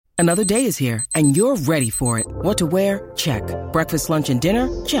Another day is here, and you're ready for it. What to wear? Check. Breakfast, lunch, and dinner?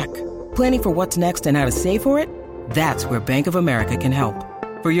 Check. Planning for what's next and how to save for it? That's where Bank of America can help.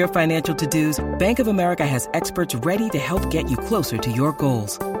 For your financial to-dos, Bank of America has experts ready to help get you closer to your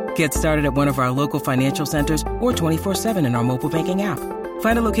goals. Get started at one of our local financial centers or 24/7 in our mobile banking app.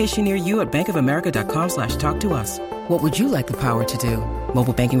 Find a location near you at bankofamerica.com/talktous. What would you like the power to do?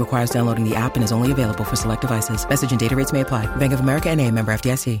 Mobile banking requires downloading the app and is only available for select devices. Message and data rates may apply. Bank of America N.A., member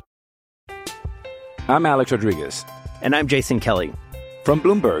FDIC. I'm Alex Rodriguez. And I'm Jason Kelly. From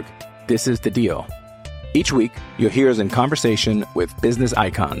Bloomberg, this is The Deal. Each week, you'll hear us in conversation with business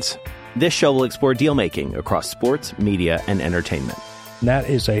icons. This show will explore deal-making across sports, media, and entertainment. That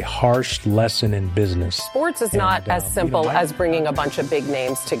is a harsh lesson in business. Sports is not as simple as bringing a bunch of big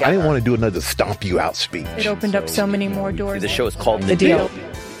names together. I didn't want to do another stomp you out speech. It opened up so many more doors. The show is called The Deal.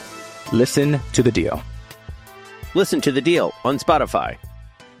 Listen to The Deal. Listen to The Deal on Spotify.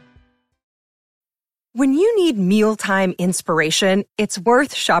 When you need mealtime inspiration, it's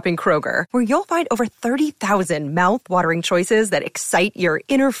worth shopping Kroger, where you'll find over 30,000 mouth-watering choices that excite your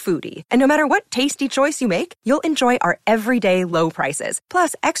inner foodie. And no matter what tasty choice you make, you'll enjoy our everyday low prices,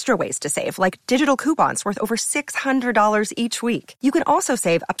 plus extra ways to save, like digital coupons worth over $600 each week. You can also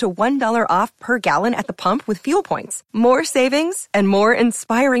save up to $1 off per gallon at the pump with fuel points. More savings and more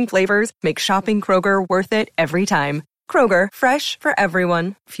inspiring flavors make shopping Kroger worth it every time. Kroger, fresh for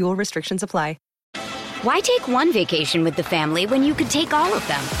everyone. Fuel restrictions apply. Why take one vacation with the family when you could take all of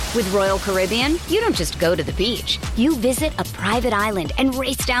them? With Royal Caribbean, you don't just go to the beach. You visit a private island and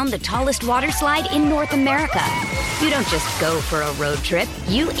race down the tallest water slide in North America. You don't just go for a road trip.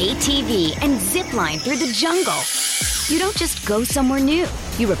 You ATV and zip line through the jungle. You don't just go somewhere new.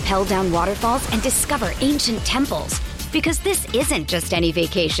 You rappel down waterfalls and discover ancient temples. Because this isn't just any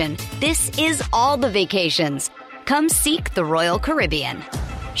vacation. This is all the vacations. Come seek the Royal Caribbean.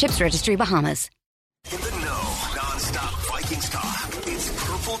 Ships Registry, Bahamas. In the know, non-stop Vikings talk. It's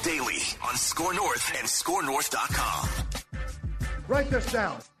Purple Daily on Score North and ScoreNorth.com. Write this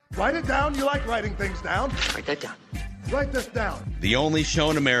down. Write it down. You like writing things down. Write that down. Write this down. The only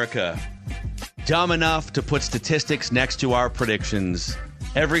show in America dumb enough to put statistics next to our predictions.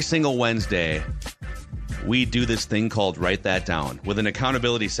 Every single Wednesday, we do this thing called Write That Down with an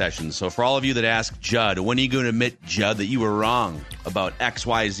accountability session. So for all of you that ask Judd, when are you going to admit, Judd, that you were wrong about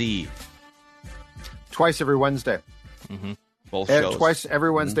XYZ? Twice every Wednesday. Mm-hmm. Both shows. Twice every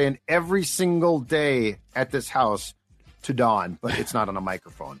Wednesday and every single day at this house to dawn, but it's not on a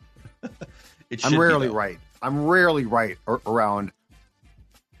microphone. I'm rarely right. I'm rarely right around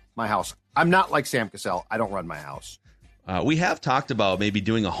my house. I'm not like Sam Cassell. I don't run my house. We have talked about maybe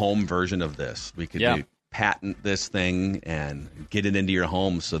doing a home version of this. We could patent this thing and get it into your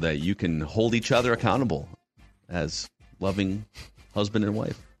home so that you can hold each other accountable as loving husband and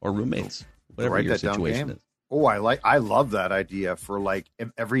wife or roommates. Whatever your situation is. Oh, I love that idea for like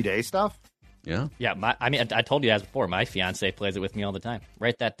everyday stuff. Yeah. Yeah. I told you guys before, my fiance plays it with me all the time.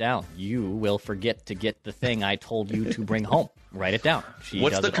 Write that down. You will forget to get the thing I told you to bring home. Write it down.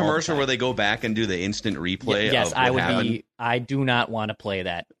 What's the commercial where they go back and do the instant replay? Yes, of what happened? I do not want to play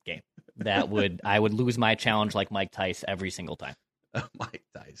that game. I would lose my challenge like Mike Tice every single time. Mike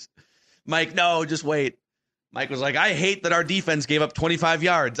Tice. Mike, no, just wait. Mike was like, I hate that our defense gave up 25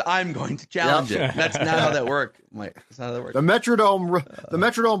 yards. I'm going to challenge it. That's not how that worked, Mike. That's not how that works. The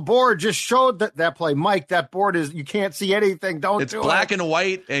Metrodome board just showed that play. Mike, that board is, you can't see anything. Don't do it. It's black and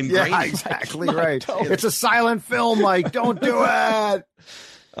white and green. Yeah, exactly right. It's a silent film, Mike. Don't do it.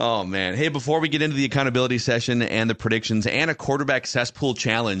 Oh, man. Hey, before we get into the accountability session and the predictions and a quarterback cesspool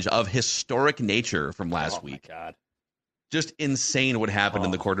challenge of historic nature from last week. My God. Just insane what happened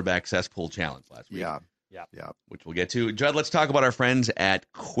in the quarterback cesspool challenge last week. Yeah, which we'll get to. Judd, let's talk about our friends at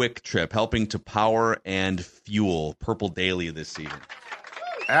Quick Trip, helping to power and fuel Purple Daily this season.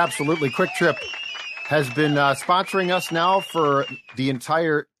 Absolutely. Quick Trip has been sponsoring us now for the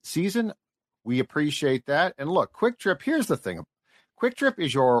entire season. We appreciate that. And look, Quick Trip, here's the thing. Quick Trip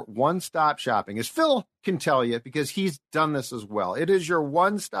is your one-stop shopping, as Phil can tell you, because he's done this as well. It is your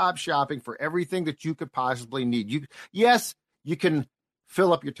one-stop shopping for everything that you could possibly need. Yes, you can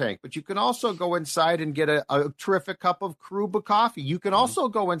fill up your tank, but you can also go inside and get a terrific cup of Karuba coffee. You can also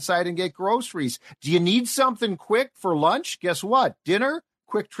go inside and get groceries. Do you need something quick for lunch? Guess what? Dinner?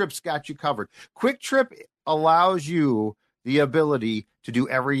 Quick Trip's got you covered. Quick Trip allows you the ability to do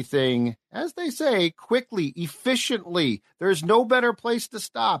everything, as they say, quickly, efficiently. There's no better place to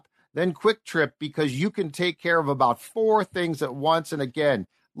stop than Quick Trip because you can take care of about 4 things at once. And again,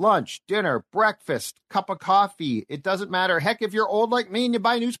 lunch, dinner, breakfast, cup of coffee. It doesn't matter. Heck, if you're old like me and you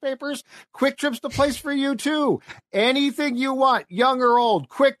buy newspapers, Quick Trip's the place for you too. Anything you want, young or old,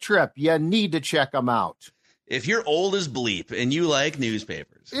 Quick Trip, you need to check them out. If you're old as bleep and you like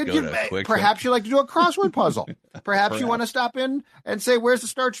newspapers, go to Quick perhaps Trip. you like to do a crossword puzzle. Perhaps you want to stop in and say, where's the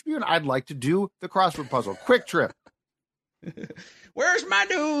Star Tribune? I'd like to do the crossword puzzle. Quick Trip. Where's my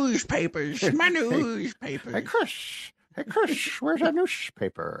newspapers? My newspapers. Hey, Chris, where's our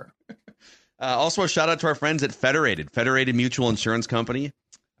newspaper? Also, a shout out to our friends at Federated Mutual Insurance Company,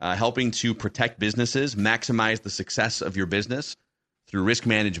 helping to protect businesses, maximize the success of your business through risk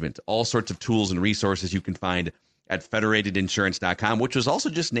management. All sorts of tools and resources you can find at federatedinsurance.com, which was also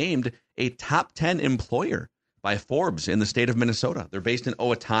just named a top 10 employer by Forbes in the state of Minnesota. They're based in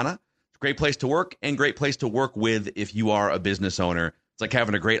Owatonna. It's a great place to work and great place to work with if you are a business owner. It's like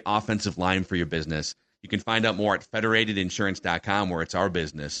having a great offensive line for your business. You can find out more at federatedinsurance.com, where it's our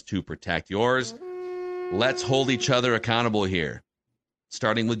business to protect yours. Let's hold each other accountable here,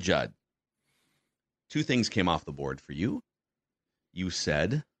 starting with Judd. 2 things came off the board for you. You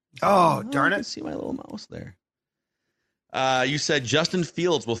said, oh, darn it. I can see my little mouse there. You said Justin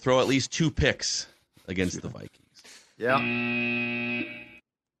Fields will throw at least 2 picks against the Vikings. Yeah.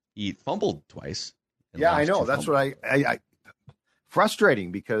 He fumbled twice. Yeah, I know. That's what I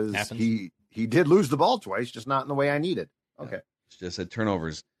frustrating because he did lose the ball twice, just not in the way I needed. Okay. Yeah, just said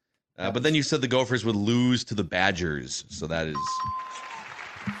turnovers. But then you said the Gophers would lose to the Badgers. So that's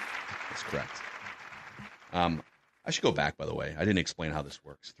correct. I should go back, by the way. I didn't explain how this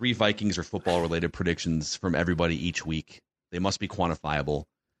works. 3 Vikings or football-related predictions from everybody each week. They must be quantifiable.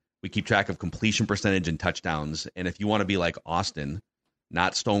 We keep track of completion percentage and touchdowns. And if you want to be like Austin,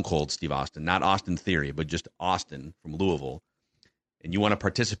 not Stone Cold Steve Austin, not Austin Theory, but just Austin from Louisville, and you want to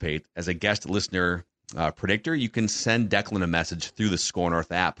participate as a guest listener predictor, you can send Declan a message through the Score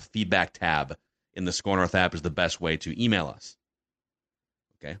North app. Feedback tab in the Score North app is the best way to email us.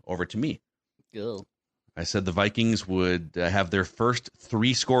 Okay, over to me. Go. I said the Vikings would have their first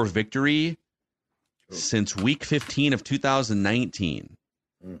 3-score victory since week 15 of 2019.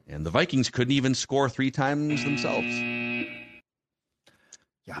 And the Vikings couldn't even score 3 times themselves. Yeah.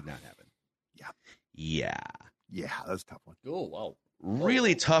 Did not happen. Yeah, that's a tough one. Oh, wow.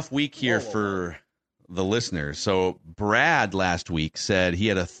 Really tough week here for the listeners. So Brad last week said he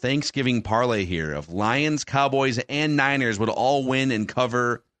had a Thanksgiving parlay here of Lions, Cowboys, and Niners would all win and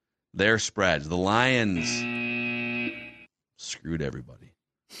cover their spreads. The Lions screwed everybody.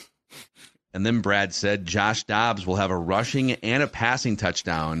 And then Brad said Josh Dobbs will have a rushing and a passing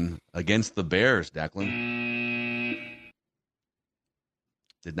touchdown against the Bears, Declan.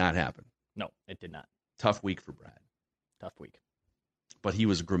 Did not happen. No, it did not. Tough week for Brad. Tough week. But he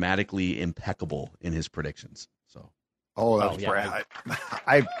was grammatically impeccable in his predictions. So. Oh, that was Brad.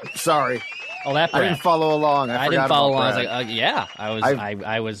 I sorry. Oh, that Brad. I didn't follow along. I didn't follow along. Brad. I was like, yeah.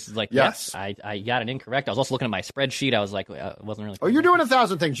 I was like, yes. I got it incorrect. I was also looking at my spreadsheet. I was like, wasn't really. Oh, you're doing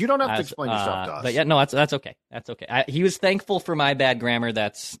 1,000 things. You don't have to explain yourself to us. But yeah, no, that's okay. That's okay. He was thankful for my bad grammar.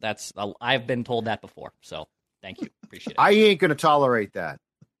 That's. I've been told that before. So thank you. Appreciate it. I ain't going to tolerate that.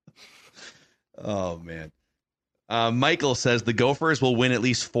 Oh man. Michael says the Gophers will win at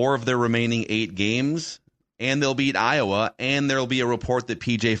least 4 of their remaining 8 games. And they'll beat Iowa, and there'll be a report that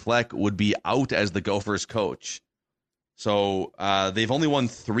P.J. Fleck would be out as the Gophers coach. So they've only won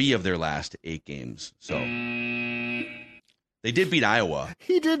 3 of their last 8 games. So they did beat Iowa.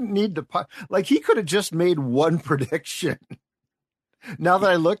 He didn't need to he could have just made one prediction. Now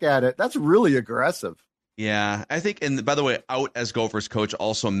that I look at it, that's really aggressive. Yeah, I think, and by the way, out as Gophers coach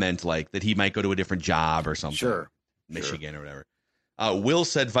also meant that he might go to a different job or something. Sure. Michigan or whatever. Will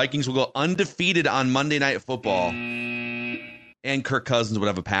said Vikings will go undefeated on Monday Night Football, and Kirk Cousins would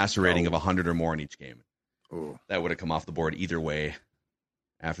have a passer rating of 100 or more in each game. Ooh. That would have come off the board either way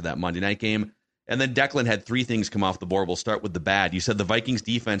after that Monday night game. And then Declan had 3 things come off the board. We'll start with the bad. You said the Vikings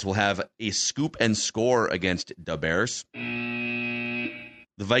defense will have a scoop and score against the Bears. The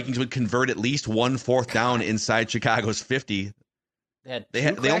Vikings would convert at least 1 4th down inside Chicago's 50.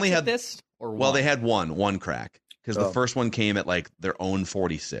 They only had this, or well, they had one crack. Because the first one came at their own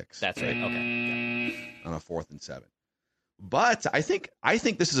 46. That's right. Okay. On a 4th and 7. But I think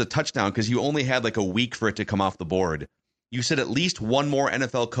this is a touchdown because you only had a week for it to come off the board. You said at least one more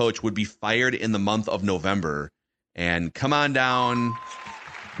NFL coach would be fired in the month of November. And come on down,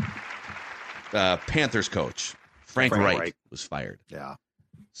 Panthers coach Frank Reich was fired. Yeah.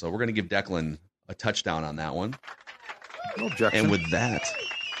 So we're going to give Declan a touchdown on that one. No objection. And with that,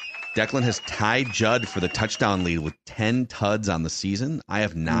 Declan has tied Judd for the touchdown lead with 10 tuds on the season. I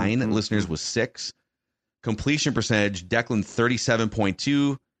have 9. Listeners with 6. Completion percentage, Declan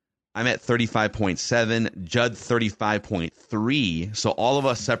 37.2. I'm at 35.7. Judd 35.3. So all of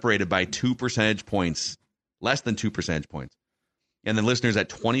us separated by 2 percentage points, less than 2 percentage points. And then listeners at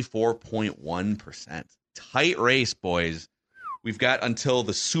 24.1%. Tight race, boys. We've got until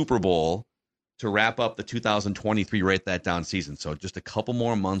the Super Bowl to wrap up the 2023 Write That Down season. So just a couple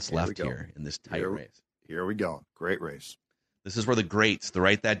more months left here in this tight race. Here we go. Great race. This is where the greats, the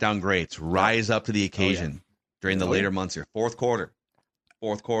Write That Down greats, rise up to the occasion during the later months here. Fourth quarter.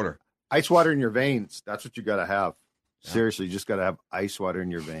 Ice water in your veins. That's what you got to have. Seriously, you just got to have ice water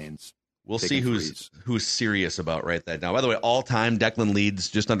in your veins. We'll see who's serious about Write That Down. By the way, all time, Declan leads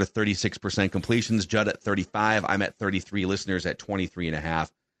just under 36% completions. Judd at 35. I'm at 33. Listeners at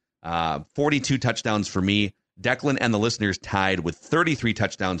 23.5. 42 touchdowns for me. Declan and the listeners tied with 33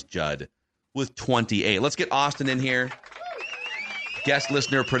 touchdowns. Judd with 28. Let's get Austin in here. Guest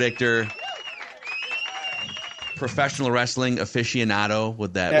listener predictor. Professional wrestling aficionado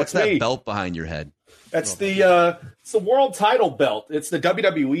with that. What's that belt behind your head? That's it's the world title belt. It's the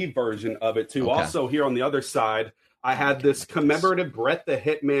WWE version of it too. Okay. Also here on the other side, I had this commemorative Bret the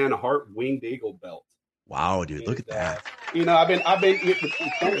Hitman Hart Winged Eagle belt. Wow, dude, look at that. You know, I've been.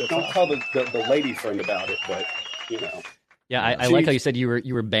 Don't tell the lady friend about it, but you know. Yeah, I like how you said you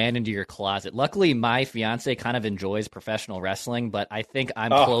were banned into your closet. Luckily, my fiance kind of enjoys professional wrestling, but I think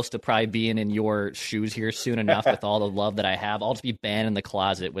I'm close to probably being in your shoes here soon enough with all the love that I have. I'll just be banned in the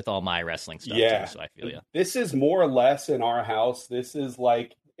closet with all my wrestling stuff too, so I feel you. This is more or less in our house. This is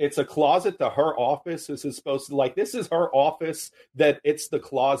like, it's a closet to her office. This is supposed to, this is her office that it's the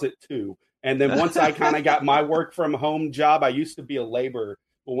closet too. And then once I kind of got my work from home job, I used to be a laborer,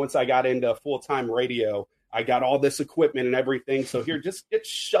 but once I got into full-time radio, I got all this equipment and everything. So here, just get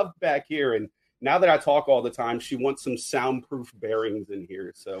shoved back here. And now that I talk all the time, she wants some soundproof bearings in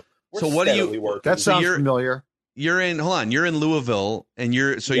here. So what do you working. That sounds familiar. You're in Louisville, and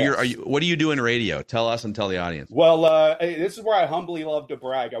what do you do in radio? Tell us and tell the audience. Well, this is where I humbly love to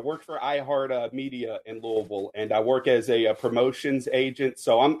brag. I work for iHeart Media in Louisville, and I work as a promotions agent.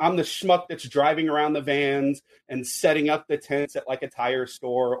 So I'm the schmuck that's driving around the vans and setting up the tents at like a tire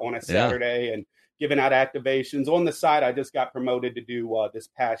store on a Saturday and giving out activations. On the side, I just got promoted to do this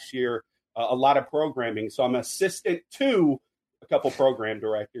past year a lot of programming. So I'm assistant to a couple program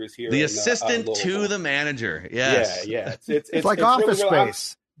directors here. The assistant to the manager. Yes. Yeah. It's like Office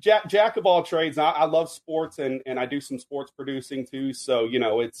Space. Jack of all trades. I love sports and I do some sports producing too. So, you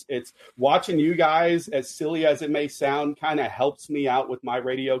know, it's watching you guys, as silly as it may sound, kind of helps me out with my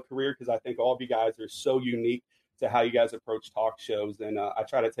radio career, because I think all of you guys are so unique to how you guys approach talk shows, and I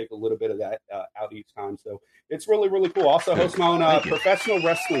try to take a little bit of that out each time. So it's really, really cool. Also host my own professional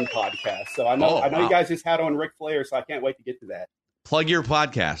wrestling podcast. So I know you guys just had on Ric Flair, so I can't wait to get to that. Plug your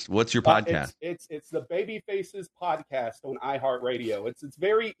podcast. What's your podcast? It's the Baby Faces podcast on iHeartRadio. It's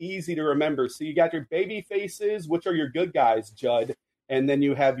very easy to remember. So you got your baby faces, which are your good guys, Judd, and then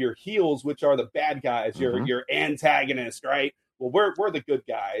you have your heels, which are the bad guys, your antagonist, right? Well, we're the good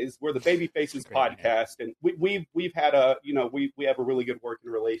guys. We're the Baby Faces podcast, and we've had we have a really good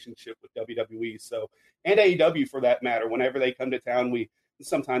working relationship with WWE, so, and AEW for that matter. Whenever they come to town,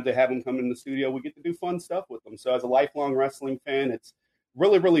 sometimes they have them come in the studio. We get to do fun stuff with them. So as a lifelong wrestling fan, it's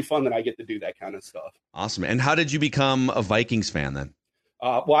really, really fun that I get to do that kind of stuff. Awesome. And how did you become a Vikings fan then?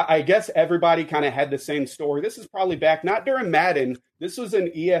 Well, I guess everybody kind of had the same story. This is probably back, not during Madden. This was an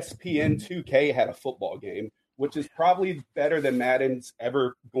ESPN 2K had a football game, which is probably better than Madden's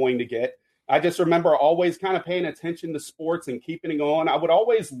ever going to get. I just remember always kind of paying attention to sports and keeping it on. I would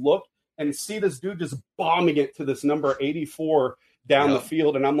always look and see this dude just bombing it to this number 84 down the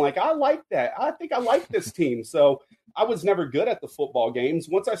field. And I'm like, I like that. I think I like this team. So I was never good at the football games.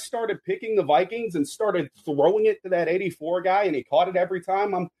 Once I started picking the Vikings and started throwing it to that 84 guy and he caught it every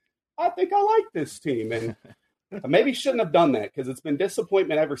time, I think I like this team. And I maybe shouldn't have done that because it's been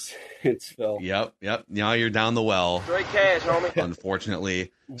disappointment ever since, Phil. Yep. Now you're down the well. Straight cash, homie.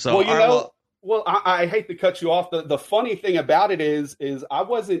 Unfortunately. So well, I hate to cut you off. The funny thing about it is I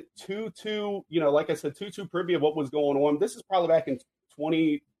wasn't too, like I said, too privy of what was going on. This is probably back in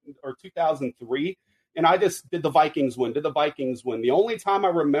 2003. And I just did the Vikings win. The only time I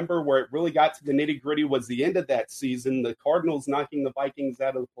remember where it really got to the nitty-gritty was the end of that season, the Cardinals knocking the Vikings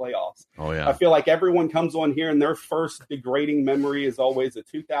out of the playoffs. Oh, yeah. I feel like everyone comes on here and their first degrading memory is always the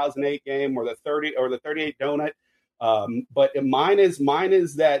 2008 game or the 38 donut. But mine is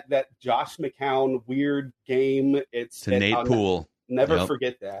that Josh McCown weird game. It's to Nate Poole. Never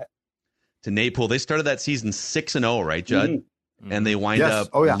forget that. To Nate Poole. They started that season 6-0, right, Judd? Mm-hmm. And they wind up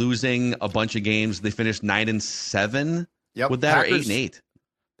losing a bunch of games. They finished 9-7 with that, Packers, or 8-8.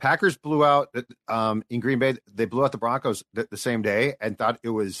 Packers blew out in Green Bay. They blew out the Broncos the same day and thought it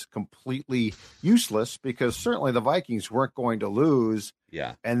was completely useless because certainly the Vikings weren't going to lose.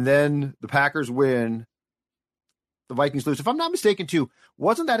 Yeah. And then the Packers win. The Vikings lose. If I'm not mistaken, too,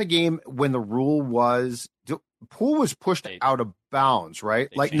 wasn't that a game when the rule was Poole was pushed out of bounds,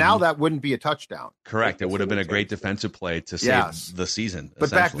 right? Like now that wouldn't be a touchdown. Correct. It would have been a great defensive play to save the season.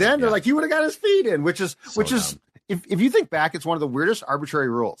 But back then, they're like, he would have got his feet in, which is if you think back, it's one of the weirdest arbitrary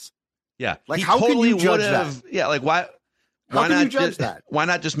rules. Yeah. Like, how totally can you judge that? Yeah, like why can not you judge that? Why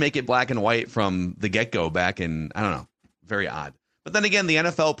not just make it black and white from the get-go back in, I don't know, very odd. But then again, the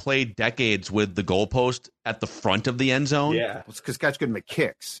NFL played decades with the goalpost at the front of the end zone. Yeah. It's because guys couldn't make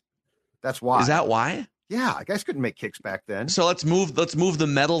kicks. That's why. Is that why? Yeah, guys couldn't make kicks back then. So let's move the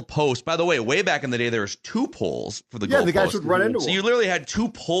metal post. By the way, way back in the day, there was 2 poles for the goal post. Yeah, the guys would run into them. So you literally had 2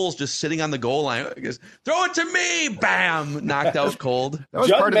 poles just sitting on the goal line. Throw it to me! Bam! Knocked out cold. That was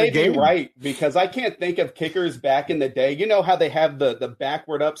Judd part of the game. Right, because I can't think of kickers back in the day. You know how they have the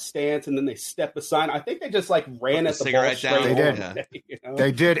backward up stance and then they step aside? I think they just like ran at the ball straight. They did. You know?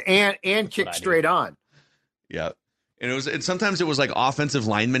 They did, and kicked straight on. Yeah. And sometimes it was like offensive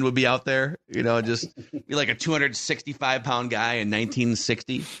linemen would be out there, just be like a 265-pound guy in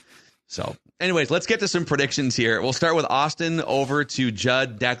 1960. So anyways, let's get to some predictions here. We'll start with Austin over to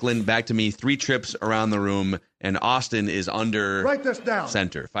Judd, Declan, back to me. 3 trips around the room, and Austin is under Write this down.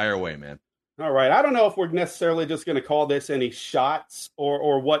 Center. Fire away, man. All right. I don't know if we're necessarily just going to call this any shots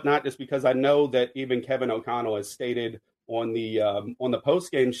or whatnot, just because I know that even Kevin O'Connell has stated on the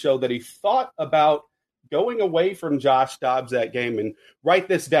post-game show that he thought about going away from Josh Dobbs that game. And write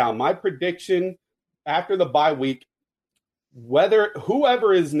this down. My prediction after the bye week,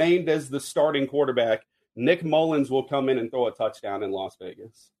 whoever is named as the starting quarterback, Nick Mullens will come in and throw a touchdown in Las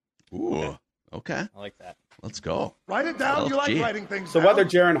Vegas. Ooh, okay. I like that. Let's go. Write it down. You like writing things down. So whether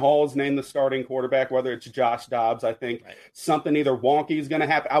Jaren Hall is named the starting quarterback, whether it's Josh Dobbs, I think something either wonky is going to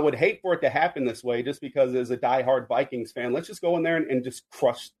happen. I would hate for it to happen this way just because as a diehard Vikings fan, let's just go in there and just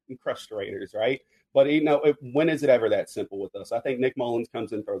crush the Raiders, right? But, when is it ever that simple with us? I think Nick Mullens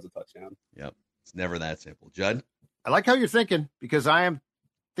comes in and throws a touchdown. Yep. It's never that simple. Judd? I like how you're thinking because I am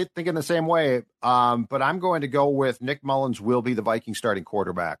thinking the same way. But I'm going to go with Nick Mullens will be the Viking starting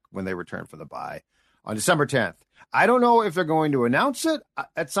quarterback when they return from the bye on December 10th. I don't know if they're going to announce it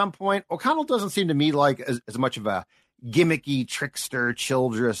at some point. O'Connell doesn't seem to me like as much of a gimmicky trickster,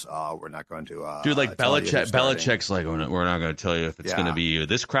 Childress. Oh, we're not going to. Dude, like Belichick's like, we're not going to tell you if it's going to be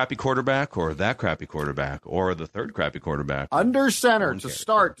this crappy quarterback or that crappy quarterback or the third crappy quarterback. Under center to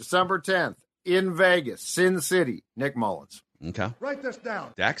start December 10th in Vegas, Sin City, Nick Mullens. Okay. Write this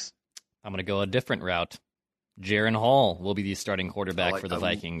down. Dax? I'm going to go a different route. Jaren Hall will be the starting quarterback for the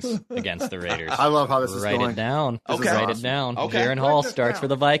Vikings against the Raiders. I love how this is going. Write it down. Okay. Write it down. Okay. Jaren Hall starts for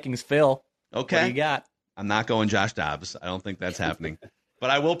the Vikings. Phil, okay. What do you got? I'm not going Josh Dobbs. I don't think that's happening. But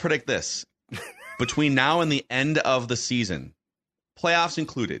I will predict this. Between now and the end of the season, playoffs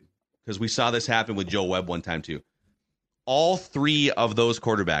included, because we saw this happen with Joe Webb one time too, all 3 of those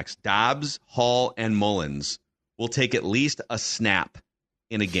quarterbacks, Dobbs, Hall, and Mullens, will take at least a snap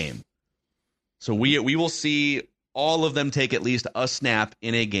in a game. So we will see all of them take at least a snap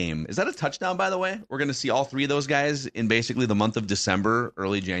in a game. Is that a touchdown, by the way? We're going to see all 3 of those guys in basically the month of December,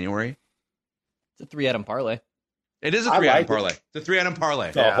 early January. It's a 3-item parlay. It is a 3-item parlay. It's a 3-item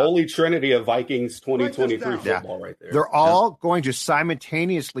parlay. The holy trinity of Vikings 2023 football right there. They're all going to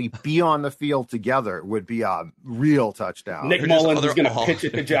simultaneously be on the field together. Would be a real touchdown. Nick Mullens is going to pitch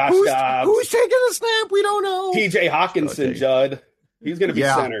it to Josh Dobbs. Who's taking the snap? We don't know. TJ Hawkinson, Judd. He's going to be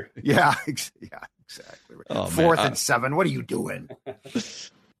center. Yeah, exactly. Oh, 4th and 7. What are you doing?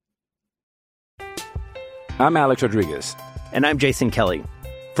 I'm Alex Rodriguez. And I'm Jason Kelly.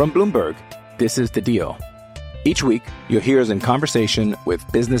 From Bloomberg, this is The Deal. Each week, you'll hear us in conversation with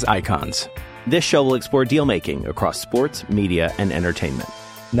business icons. This show will explore deal-making across sports, media, and entertainment.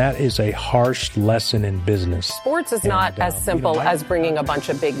 That is a harsh lesson in business. Sports is not as simple as bringing a bunch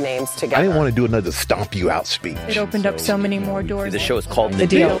of big names together. I didn't want to do another stomp you out speech. It opened up so many more doors. The show is called The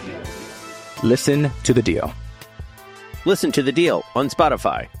Deal. Listen to The Deal. Listen to The Deal on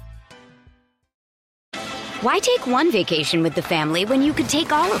Spotify. Why take one vacation with the family when you could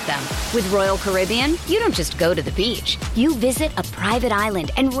take all of them? With Royal Caribbean, you don't just go to the beach. You visit a private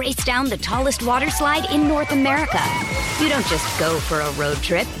island and race down the tallest water slide in North America. You don't just go for a road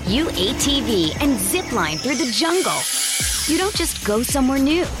trip. You ATV and zip line through the jungle. You don't just go somewhere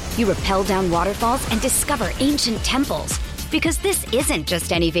new. You rappel down waterfalls and discover ancient temples. Because this isn't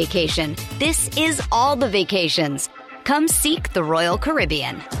just any vacation. This is all the vacations. Come seek the Royal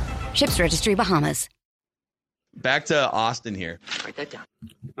Caribbean. Ships Registry, Bahamas. Back to Austin here. Write that down.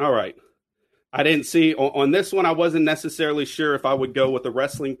 All right. I didn't see on this one. I wasn't necessarily sure if I would go with the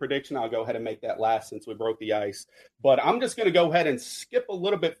wrestling prediction. I'll go ahead and make that last since we broke the ice. But I'm just going to go ahead and skip a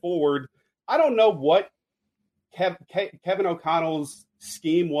little bit forward. I don't know what Kevin O'Connell's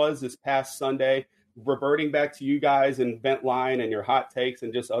scheme was this past Sunday, reverting back to you guys and Vent Line and your hot takes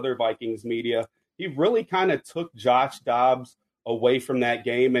and just other Vikings media. He really kind of took Josh Dobbs away from that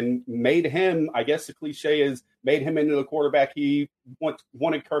game and made him, I guess the cliche is, made him into the quarterback he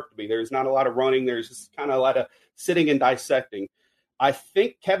wanted Kirk to be. There's not a lot of running. There's just kind of a lot of sitting and dissecting. I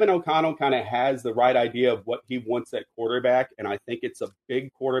think Kevin O'Connell kind of has the right idea of what he wants at quarterback, and I think it's a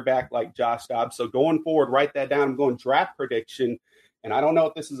big quarterback like Josh Dobbs. So going forward, write that down. I'm going draft prediction, and I don't know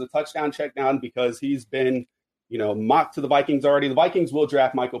if this is a touchdown check down because he's been, mocked to the Vikings already. The Vikings will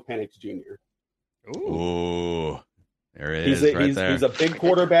draft Michael Penix Jr. Ooh. There it is. He's a big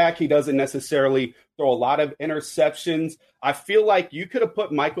quarterback. He doesn't necessarily throw a lot of interceptions. I feel like you could have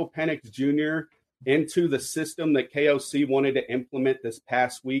put Michael Penix Jr. into the system that KOC wanted to implement this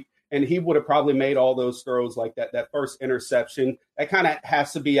past week, and he would have probably made all those throws like that. That first interception, that kind of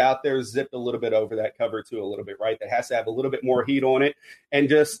has to be out there, zipped a little bit over that cover too a little bit, right? That has to have a little bit more heat on it. And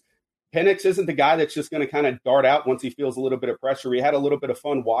just Penix isn't the guy that's just going to kind of dart out once he feels a little bit of pressure. We had a little bit of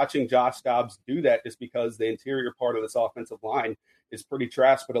fun watching Josh Dobbs do that just because the interior part of this offensive line is pretty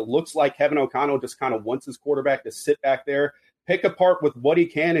trash. But it looks like Kevin O'Connell just kind of wants his quarterback to sit back there, pick apart with what he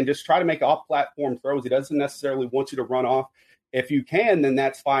can, and just try to make off-platform throws. He doesn't necessarily want you to run off. If you can, then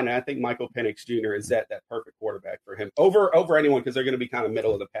that's fine. And I think Michael Penix Jr. is that perfect quarterback for him over anyone because they're going to be kind of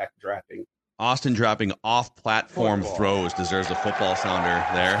middle of the pack drafting. Austin dropping off-platform throws deserves a football sounder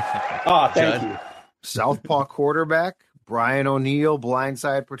there. Thank you. Southpaw quarterback, Brian O'Neill,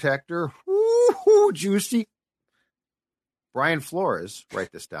 blindside protector. Woo-hoo, juicy. Brian Flores,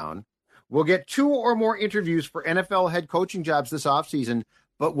 write this down, will get 2 or more interviews for NFL head coaching jobs this offseason,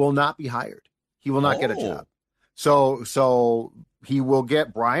 but will not be hired. He will not get a job. So he will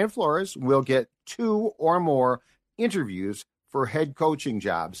get, Brian Flores will get 2 or more interviews for head coaching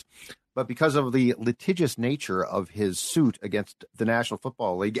jobs. But because of the litigious nature of his suit against the National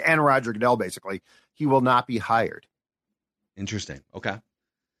Football League and Roger Goodell, basically, he will not be hired. Interesting. Okay.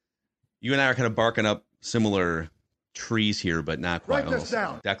 You and I are kind of barking up similar trees here, but not quite. Write this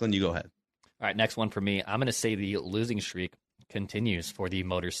down. Declan, you go ahead. All right, next one for me. I'm going to say the losing streak continues for the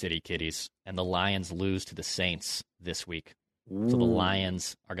Motor City Kitties, and the Lions lose to the Saints this week. So the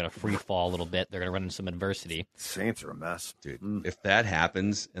Lions are going to free fall a little bit. They're going to run into some adversity. Saints are a mess. Dude, if that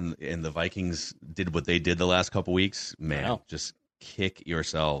happens and the Vikings did what they did the last couple weeks, man, just kick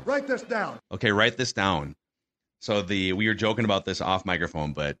yourself. Write this down. Okay, write this down. So we were joking about this off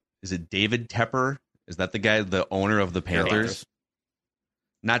microphone, but is it David Tepper? Is that the guy, the owner of the Panthers?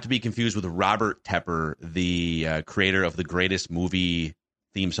 Not to be confused with Robert Tepper, the creator of the greatest movie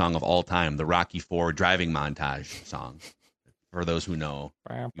theme song of all time, the Rocky IV driving montage song. For those who know,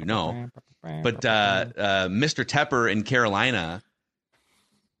 you know. But Mr. Tepper in Carolina,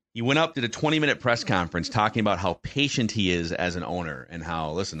 he went up, did a 20-minute press conference talking about how patient he is as an owner and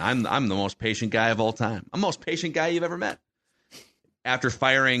how, listen, I'm the most patient guy of all time. I'm the most patient guy you've ever met. After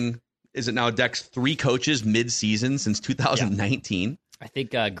firing, is it now Dex, 3 coaches mid-season since 2019? Yeah. I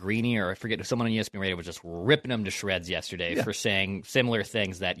think Greeny, or I forget, someone on ESPN Radio was just ripping him to shreds yesterday for saying similar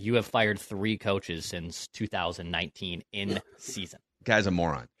things, that you have fired 3 coaches since 2019 in season. Guy's a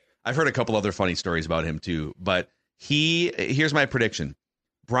moron. I've heard a couple other funny stories about him too, but here's my prediction.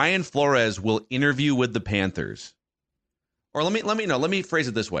 Brian Flores will interview with the Panthers. Or let me phrase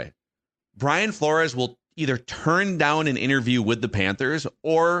it this way. Brian Flores will either turn down an interview with the Panthers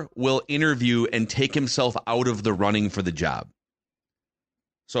or will interview and take himself out of the running for the job.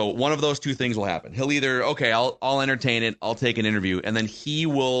 So one of those 2 things will happen. He'll either, okay, I'll entertain it, I'll take an interview, and then he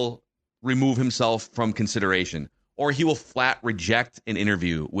will remove himself from consideration, or he will flat reject an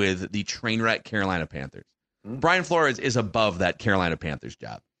interview with the train wreck Carolina Panthers. Brian Flores is above that Carolina Panthers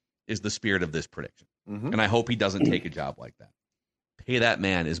job, is the spirit of this prediction. And I hope he doesn't take a job like that. Pay that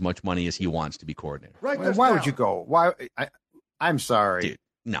man as much money as he wants to be coordinator. Why would you go? Why? I'm sorry. Dude,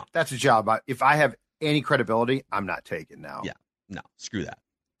 no. That's a job. If I have any credibility, I'm not taking now. Yeah, no, screw that.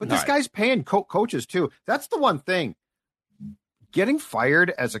 But this guy's paying coaches, too. That's the one thing. Getting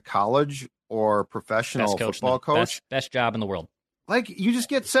fired as a college or professional football coach. Best job in the world. Like, you just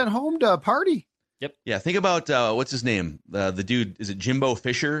get sent home to a party. Yep. Yeah, think about, what's his name? The dude, is it Jimbo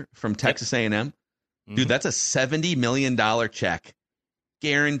Fisher from Texas A&M? Mm-hmm. Dude, that's a $70 million check.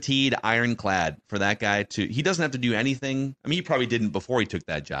 Guaranteed, ironclad for that guy to. He doesn't have to do anything. I mean, he probably didn't before he took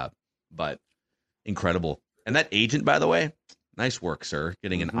that job, but incredible. And that agent, by the way, nice work, sir.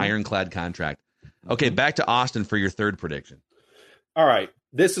 Getting an ironclad contract. Okay, back to Austin for your third prediction. All right.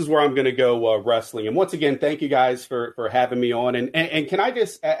 this is where I'm going to go wrestling. And once again, thank you guys for having me on. And can I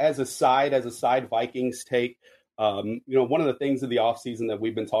just, as a side Vikings take, one of the things of the offseason that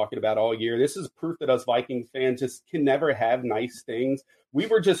we've been talking about all year, this is proof that us Vikings fans just can never have nice things. We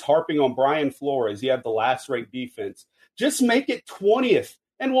were just harping on Brian Flores. You have the last rate defense. Just make it 20th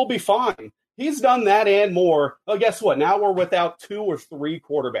and we'll be fine. He's done that and more. Oh, guess what? Now we're without 2 or 3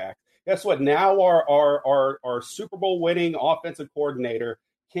 quarterbacks. Guess what? Now our Super Bowl winning offensive coordinator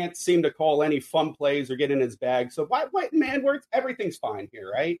can't seem to call any fun plays or get in his bag. So everything's fine here,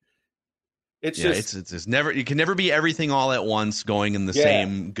 right? It's never, you can never be everything all at once going in the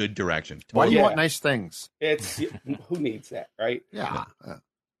same good direction. Why do you want nice things? Who needs that, right? Yeah.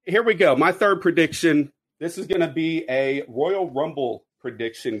 Here we go. My third prediction. This is going to be a Royal Rumble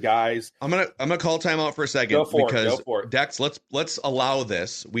prediction, guys. I'm gonna call timeout for a second. Go for it. Dex, let's allow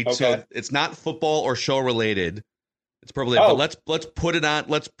this. So it's not football or show related. It's probably, but let's put it on.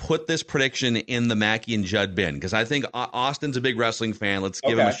 Let's put this prediction in the Mackey and Judd bin because I think Austin's a big wrestling fan. Let's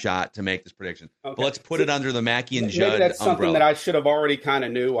give him a shot to make this prediction. But let's put it under the Mackey and Judd that's something umbrella. That I should have already kind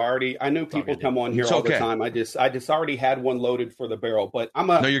of knew. I knew people come on here all the time. I just already had one loaded for the barrel. But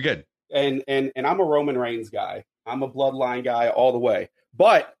no, you're good. And I'm a Roman Reigns guy. I'm a bloodline guy all the way.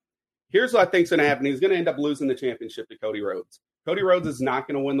 But here's what I think's going to happen. He's going to end up losing the championship to Cody Rhodes. Cody Rhodes is not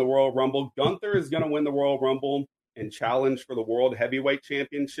going to win the Royal Rumble. Gunther is going to win the Royal Rumble and challenge for the World Heavyweight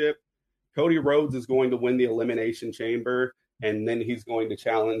Championship. Cody Rhodes is going to win the Elimination Chamber, and then he's going to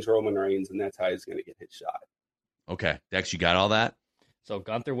challenge Roman Reigns, and that's how he's going to get his shot. Okay. Dex, you got all that? So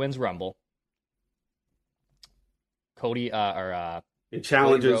Gunther wins Rumble. Cody it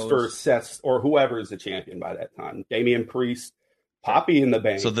challenges for Seth or whoever is the champion by that time. Damian Priest, Poppy in the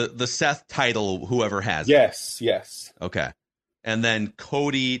bank. So the Seth title, whoever has it. Yes. Okay. And then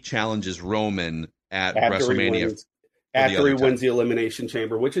Cody challenges Roman at WrestleMania. After he wins the Elimination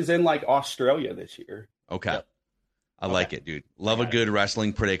Chamber, which is in Australia this year. Okay. Yep. I like it, dude. Love a good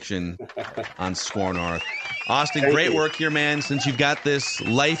wrestling prediction on Score North. Austin, great work here, man. Since you've got this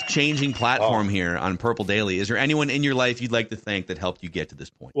life-changing platform here on Purple Daily, is there anyone in your life you'd like to thank that helped you get to this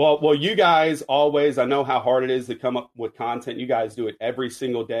point? Well, you guys always, I know how hard it is to come up with content. You guys do it every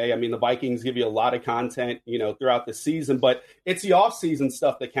single day. I mean, the Vikings give you a lot of content, throughout the season, but it's the off-season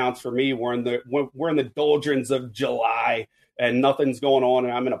stuff that counts for me. We're in the doldrums of July and nothing's going on,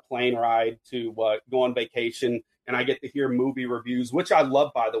 and I'm in a plane ride to go on vacation. And I get to hear movie reviews, which I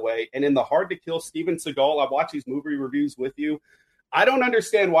love, by the way. And in the Hard to Kill, Steven Seagal, I watch these movie reviews with you. I don't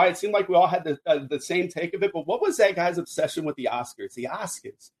understand why. It seemed like we all had the same take of it. But what was that guy's obsession with the Oscars? The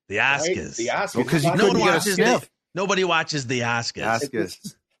Oscars. Right? The Oscars. Well, nobody watches the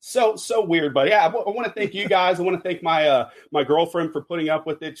Oscars. So weird, but yeah, I want to thank you guys. I want to thank my girlfriend for putting up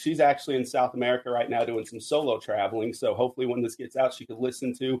with it. She's actually in South America right now doing some solo traveling. So hopefully when this gets out, she could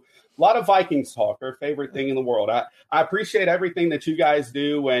listen to a lot of Vikings talk, her favorite thing in the world. I appreciate everything that you guys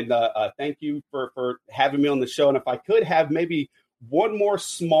do. And thank you for having me on the show. And if I could have maybe one more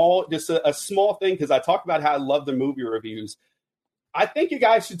small thing, because I talked about how I love the movie reviews. I think you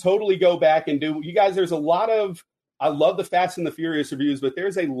guys should totally go back and there's a lot of, I love the Fast and the Furious reviews, but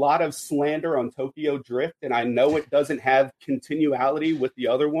there's a lot of slander on Tokyo Drift, and I know it doesn't have continuality with the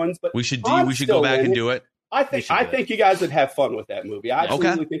other ones. But we should go back and do it. I think you guys would have fun with that movie. I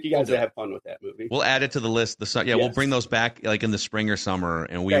absolutely think you guys would have fun with that movie. We'll add it to the list. We'll bring those back in the spring or summer,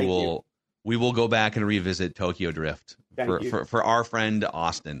 and we will go back and revisit Tokyo Drift for our friend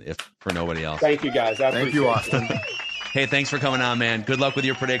Austin, if for nobody else. Thank you guys. Thank you, Austin. Hey, thanks for coming on, man. Good luck with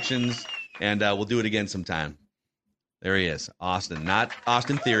your predictions, and we'll do it again sometime. There he is, Austin. Not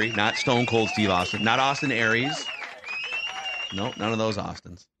Austin Theory, not Stone Cold Steve Austin, not Austin Aries. No, none of those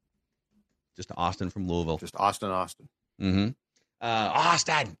Austins. Just Austin from Louisville. Just Austin. Mm-hmm.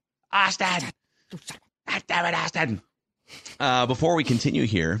 Austin. Damn it, Austin. Before we continue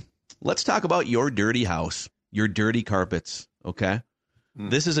here, let's talk about your dirty house, your dirty carpets, okay?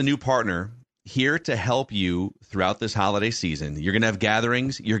 This is a new partner here to help you throughout this holiday season. You're going to have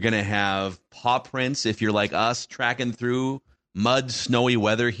gatherings. You're going to have paw prints if you're like us, tracking through mud, snowy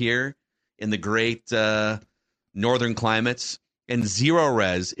weather here in the great northern climates. And Zero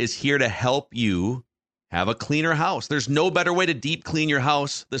Res is here to help you have a cleaner house. There's no better way to deep clean your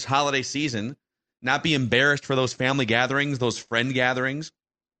house this holiday season, not be embarrassed for those family gatherings, those friend gatherings.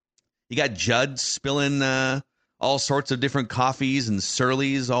 You got Judd spilling all sorts of different coffees and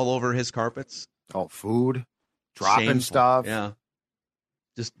surlies all over his carpets. Oh, food, dropping stuff. Yeah.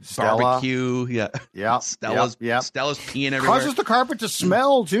 Just barbecue. Yeah. Stella's peeing everywhere. Causes the carpet to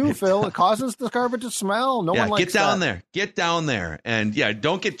smell too, Phil. It causes the carpet to smell. No one likes that. Get down there. And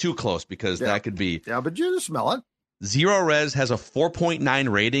don't get too close because that could be. Yeah, but you just smell it. Zero Res has a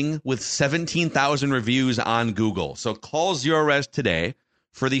 4.9 rating with 17,000 reviews on Google. So call Zero Res today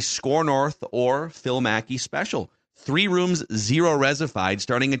for the Score North or Phil Mackey special. 3 rooms, Zero Resified,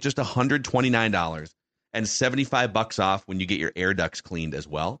 starting at just $129 and $75 off when you get your air ducts cleaned as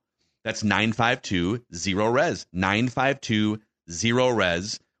well. That's 952-0-RES,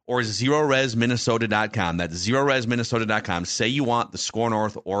 952-0-RES, or ZeroResMinnesota.com. That's ZeroResMinnesota.com. Say you want the Score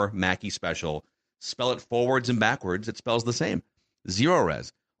North or Mackey special. Spell it forwards and backwards. It spells the same. Zero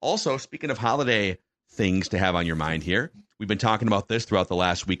Res. Also, speaking of holiday things to have on your mind here, we've been talking about this throughout the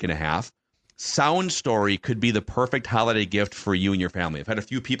last week and a half. Sound Story could be the perfect holiday gift for you and your family. I've had a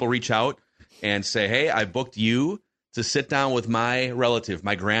few people reach out and say, hey, I booked you to sit down with my relative,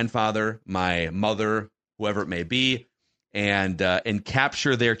 my grandfather, my mother, whoever it may be, and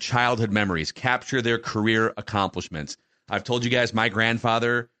capture their childhood memories, capture their career accomplishments. I've told you guys my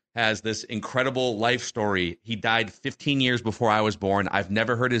grandfather has this incredible life story. He died 15 years before I was born. I've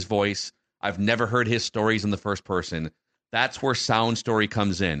never heard his voice. I've never heard his stories in the first person. That's where Sound Story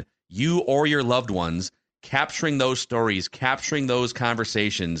comes in. You or your loved ones capturing those stories, capturing those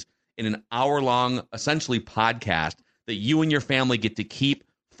conversations in an hour-long, essentially, podcast that you and your family get to keep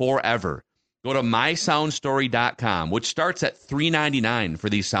forever. Go to mysoundstory.com, which starts at $3.99 for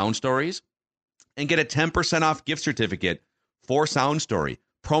these Sound Stories, and get a 10% off gift certificate for Sound Story.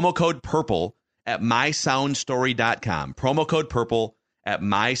 Promo code PURPLE at mysoundstory.com. Promo code PURPLE at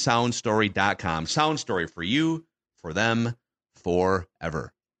mysoundstory.com. Sound Story for you, for them,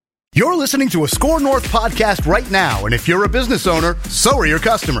 forever. You're listening to a Score North podcast right now, and if you're a business owner, so are your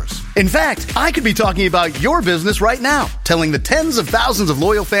customers. In fact, I could be talking about your business right now, telling the tens of thousands of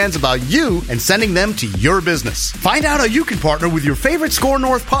loyal fans about you and sending them to your business. Find out how you can partner with your favorite Score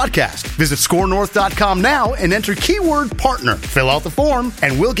North podcast. Visit scorenorth.com now and enter keyword partner. Fill out the form,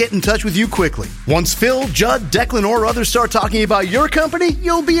 and we'll get in touch with you quickly. Once Phil, Judd, Declan, or others start talking about your company,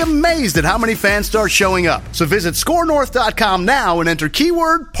 you'll be amazed at how many fans start showing up. So visit scorenorth.com now and enter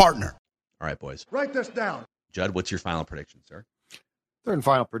keyword partner. All right, boys. Write this down. Judd, what's your final prediction, sir? Third and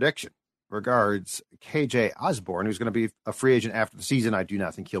final prediction regards KJ Osborne, who's going to be a free agent after the season. I do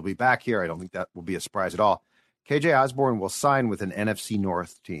not think he'll be back here. I don't think that will be a surprise at all. KJ Osborne will sign with an NFC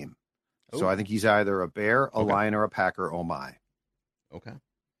North team. Ooh. So I think he's either a Bear, a Lion, or a Packer. Oh, my. Okay.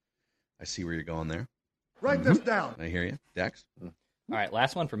 I see where you're going there. Write this down. I hear you. Dex? All right,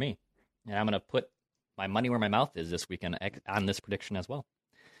 last one for me. And I'm going to put my money where my mouth is this weekend on this prediction as well.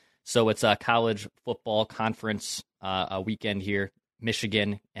 So it's a college football conference a weekend here,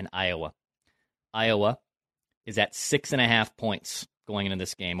 Michigan and Iowa. Iowa is at 6.5 points going into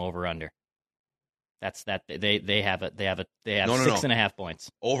this game, over under. That's that they have 6.5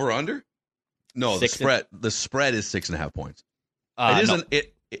 points. Over under? No, the spread is 6.5 points.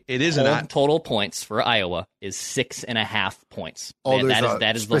 It is not. Total points for Iowa is 6.5 points. Oh,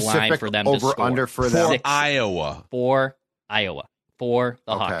 that is the line for them to score. Over under for them. Iowa. For Iowa. For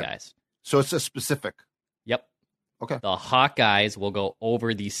the Hawkeyes. So it's a specific. Yep. Okay. The Hawkeyes will go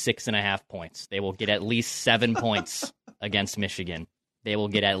over these 6.5 points. They will get at least 7 points against Michigan. They will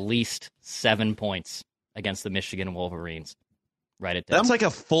get at least 7 points against the Michigan Wolverines. Write it down. That's like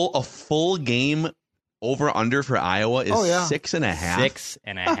a full game over under for Iowa is 6.5.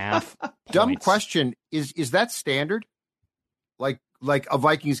 6.5 points. Dumb question. Is that standard? Like a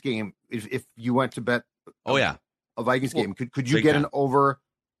Vikings game, if you went to bet a Vikings game, could you get an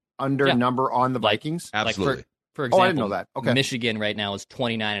over-under number on the Vikings? Absolutely. Like for example, I didn't know that. Okay. Michigan right now is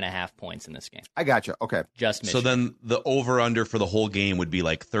 29.5 points in this game. I gotcha. Okay. Just Michigan. So then the over-under for the whole game would be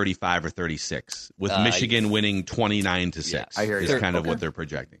like 35 or 36, with Michigan winning 29-6. Yeah, I hear you. Is kind of what they're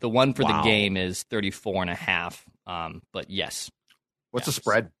projecting. The one for the game is 34.5. But yes. What's the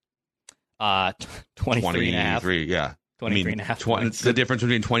spread? 23.5. Yeah. 23.5. It's the difference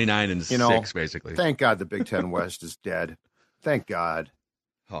between 29 and 6, basically. Thank God the Big Ten West is dead. Thank God.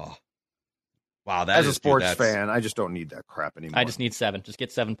 Oh, wow! As a sports fan, I just don't need that crap anymore. I just need 7. Just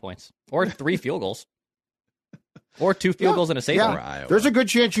get 7 points, or 3 field goals, or 2 field goals and a safety. Yeah. There's a good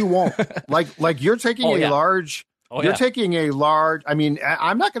chance you won't. Like you're taking a large. You're taking a large. I mean,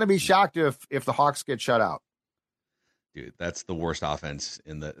 I'm not going to be shocked if the Hawks get shut out. Dude, that's the worst offense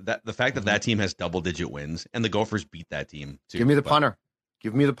in the fact that team has double-digit wins and the Gophers beat that team too. Give me the punter.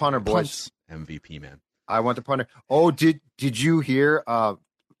 Give me the punter, boys. MVP, man. I want the punter. Oh, did you hear?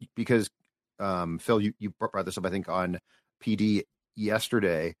 Because Phil, you brought this up, I think, on PD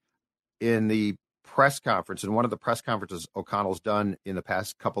yesterday in the press conference. In one of the press conferences O'Connell's done in the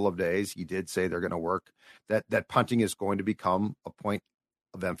past couple of days, he did say they're going to work that punting is going to become a point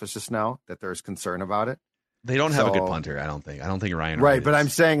of emphasis now, that there's concern about it. They don't have a good punter, I don't think. I don't think Ryan. Right, but I'm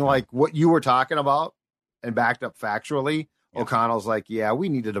saying like what you were talking about. and backed up factually, O'Connell's like, yeah, we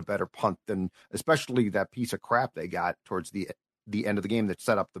needed a better punt than, especially that piece of crap they got towards the end of the game that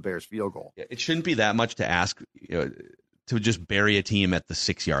set up the Bears field goal. Yeah, it shouldn't be that much to ask to just bury a team at the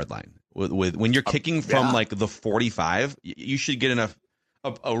 6-yard line. With when you're kicking from like the 45, you should get enough.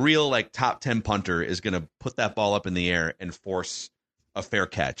 A real like top 10 punter is going to put that ball up in the air and force a fair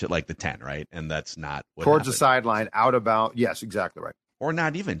catch at like the 10, right? And that's not what towards happened. The sideline, out about. Yes, exactly right. Or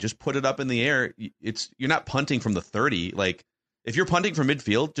not even, just put it up in the air. You're not punting from the 30. Like if you're punting from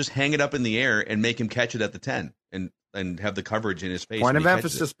midfield, just hang it up in the air and make him catch it at the 10 and have the coverage in his face. Point of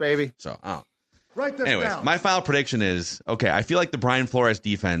emphasis, baby. So, Anyways, my final prediction is, okay, I feel like the Brian Flores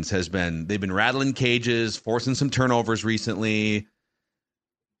defense they've been rattling cages, forcing some turnovers recently.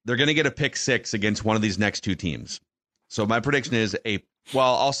 They're going to get a pick 6 against one of these next two teams. So my prediction is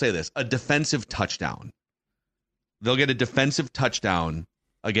I'll say this, a defensive touchdown. They'll get a defensive touchdown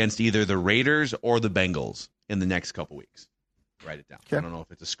against either the Raiders or the Bengals in the next couple weeks. Write it down. Okay. I don't know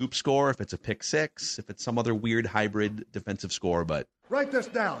if it's a scoop score, if it's a pick 6, if it's some other weird hybrid defensive score, but write this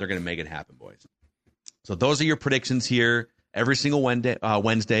down. They're going to make it happen, boys. So those are your predictions here. Every single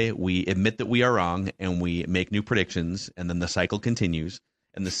Wednesday, we admit that we are wrong, and we make new predictions, and then the cycle continues,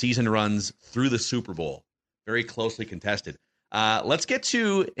 and the season runs through the Super Bowl. Very closely contested. Let's get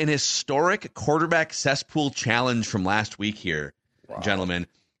to an historic quarterback cesspool challenge from last week here, gentlemen.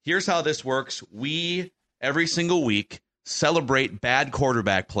 Here's how this works. We, every single week, celebrate bad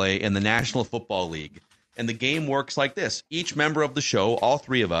quarterback play in the National Football League. And the game works like this. Each member of the show, all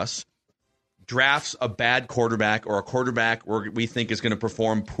three of us, drafts a bad quarterback or a quarterback we think is going to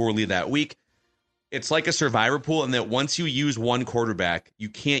perform poorly that week. It's like a survivor pool in that once you use one quarterback, you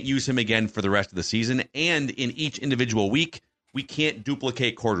can't use him again for the rest of the season. And in each individual week, we can't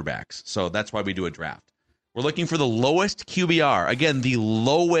duplicate quarterbacks. So that's why we do a draft. We're looking for the lowest QBR. Again, the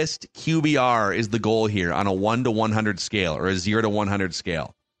lowest QBR is the goal here on a 1 to 100 scale or a 0 to 100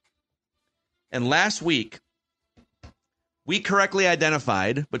 scale. And last week, we correctly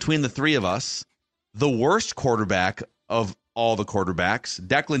identified between the three of us the worst quarterback of all the quarterbacks.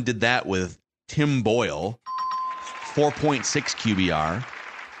 Declan did that with Tim Boyle, 4.6 QBR.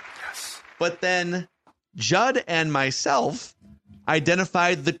 Yes. But then Judd and myself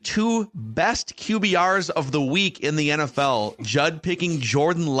identified the two best QBRs of the week in the NFL. Judd picking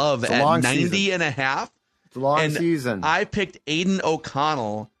Jordan Love at 90.5. It's a long season. I picked Aiden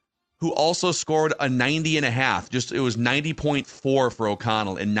O'Connell, who also scored a 90.5. It was 90.4 for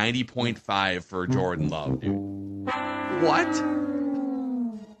O'Connell and 90.5 for Jordan Love, dude. What?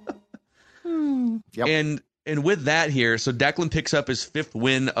 Yep. And with that here, so Declan picks up his 5th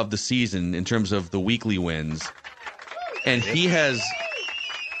win of the season in terms of the weekly wins. And he has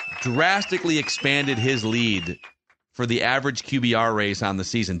drastically expanded his lead for the average QBR race on the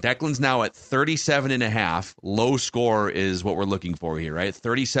season. Declan's now at 37.5. Low score is what we're looking for here, right?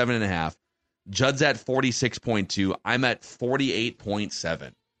 37.5. Judd's at 46.2. I'm at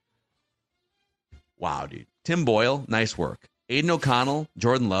 48.7. Wow, dude. Tim Boyle, nice work. Aiden O'Connell,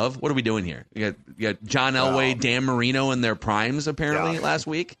 Jordan Love, what are we doing here? You got John Elway, Dan Marino in their primes, apparently, last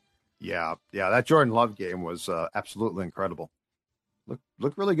week. Yeah, that Jordan Love game was absolutely incredible.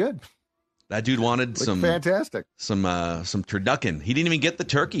 Looked really good. That dude wanted fantastic. Some turducken. He didn't even get the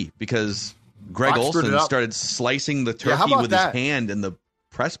turkey because Greg Olsen started slicing the turkey with his hand in the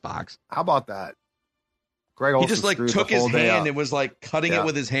press box. How about that? Greg Olsen he just took his hand and was cutting it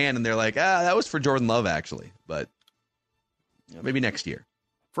with his hand, and they're like, that was for Jordan Love actually, but maybe next year.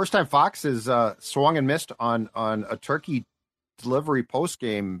 First time Fox has swung and missed on a turkey delivery post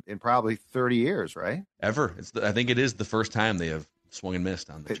game in probably 30 years, right? Ever. I think it is the first time they have swung and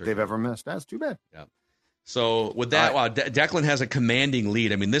missed on the turkey. They've ever missed. That's too bad. Yeah. So with that, Declan has a commanding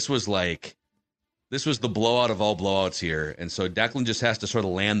lead. I mean, this was the blowout of all blowouts here. And so Declan just has to sort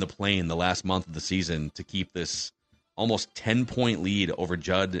of land the plane the last month of the season to keep this almost 10-point lead over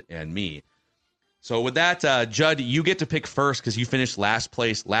Judd and me. So with that, Judd, you get to pick first because you finished last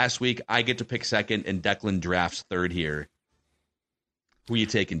place last week. I get to pick second, and Declan drafts third here. Who are you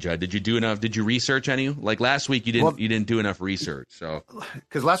taking, Judd? Did you do enough? Did you research any? Like last week, you didn't do enough research. So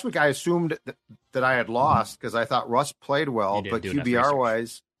because last week I assumed that I had lost because I thought Russ played well, but QBR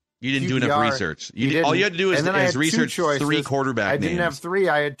wise, you didn't do enough research. All you had to do is research 3 quarterback names. I didn't have 3.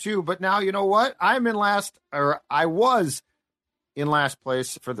 I had 2. But now you know what? I was in last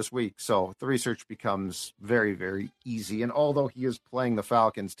place for this week, so the research becomes very, very easy. And although he is playing the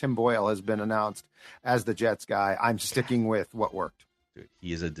Falcons, Tim Boyle has been announced as the Jets guy. I'm sticking with what worked. Dude,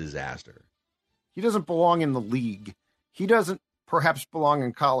 he is a disaster. He doesn't belong in the league. He doesn't perhaps belong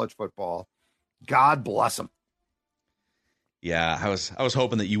in college football. God bless him. Yeah, I was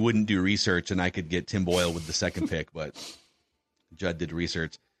hoping that you wouldn't do research and I could get Tim Boyle with the second pick, but Judd did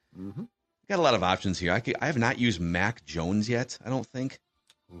research. Mm-hmm. Got a lot of options here. I have not used Mac Jones yet, I don't think.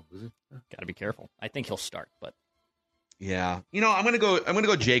 Got to be careful. I think he'll start, but yeah. I'm going to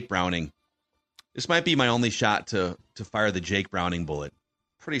go Jake Browning. This might be my only shot to fire the Jake Browning bullet.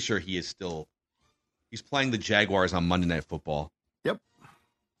 Pretty sure he's playing the Jaguars on Monday Night Football. Yep.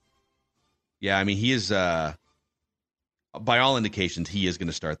 Yeah, I mean, he is by all indications, he is going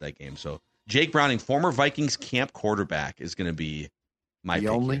to start that game. So Jake Browning, former Vikings camp quarterback, is going to be my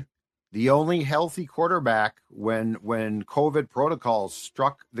pick. The only healthy quarterback when COVID protocols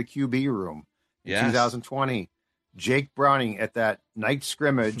struck the QB room in 2020. Jake Browning at that night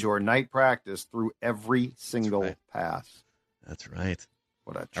scrimmage or night practice threw every single pass. That's right.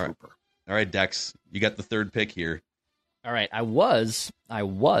 What a trooper. All right, Dex, you got the third pick here. All right, I was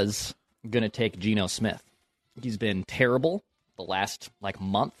going to take Geno Smith. He's been terrible the last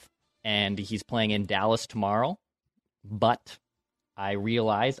month, and he's playing in Dallas tomorrow. But I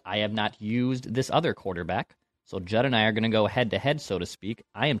realize I have not used this other quarterback, so Judd and I are going to go head-to-head, so to speak.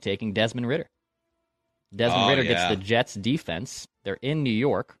 I am taking Desmond Ridder. Desmond Ridder gets the Jets' defense. They're in New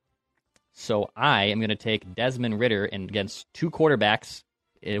York, so I am going to take Desmond Ridder against two quarterbacks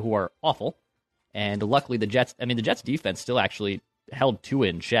who are awful, and luckily the Jets' defense still actually held two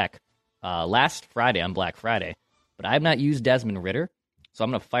in check last Friday on Black Friday, but I have not used Desmond Ridder, so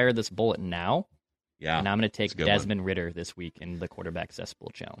I'm going to fire this bullet now. Yeah, and I'm going to take Desmond Ridder this week in the quarterback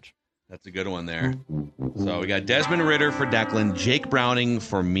cesspool challenge. That's a good one there. So we got Desmond Ridder for Declan, Jake Browning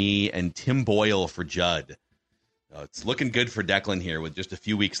for me, and Tim Boyle for Judd. It's looking good for Declan here with just a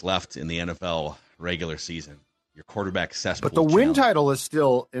few weeks left in the NFL regular season. Your quarterback cesspool. But the win title is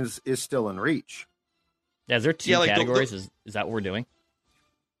still in reach. Yeah, is there two categories? Is that what we're doing?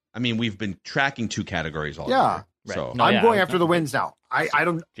 I mean, we've been tracking two categories all year. Right. So I'm going after the wins now. I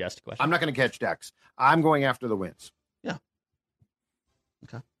don't. Just a question. I'm not going to catch Dex. I'm going after the wins. Yeah.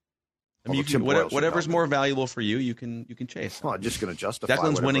 Okay. I mean, whatever's more valuable for you, you can chase. Well, I'm just going to justify.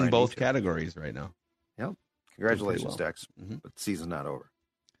 Declan's winning both categories right now. Yep. Congratulations, Dex. Mm-hmm. But the season's not over.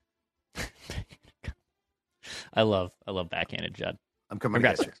 I love backhanded Judd. I'm coming to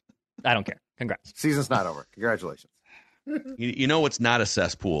get you. I don't care. Congrats. Season's not over. Congratulations. You know what's not a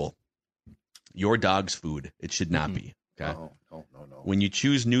cesspool? Your dog's food. It should not be. Okay. No. When you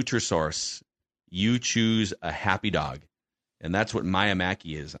choose Nutrisource, you choose a happy dog. And that's what Maya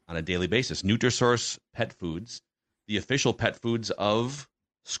Mackey is on a daily basis. Nutrisource Pet Foods, the official pet foods of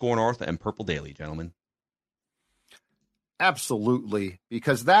Score North and Purple Daily, gentlemen. Absolutely.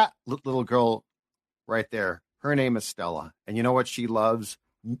 Because that little girl right there, her name is Stella. And you know what she loves?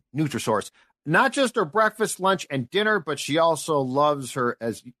 Nutrisource. Not just her breakfast, lunch, and dinner, but she also loves her,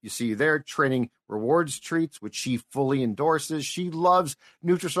 as you see there, training rewards treats, which she fully endorses. She loves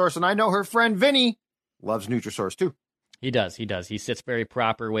Nutrisource, and I know her friend Vinny loves Nutrisource too. He does. He sits very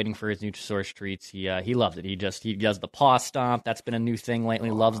proper, waiting for his Nutrisource treats. He loves it. He does the paw stomp. That's been a new thing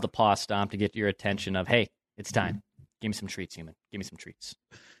lately. Loves the paw stomp to get your attention of, hey, it's time. Give me some treats, human. Give me some treats.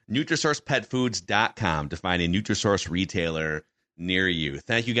 NutrisourcePetFoods.com to find a Nutrisource retailer near you.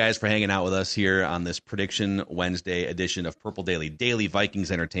 Thank you guys for hanging out with us here on this Prediction Wednesday edition of Purple Daily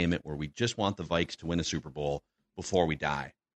Vikings Entertainment, where we just want the Vikes to win a Super Bowl before we die.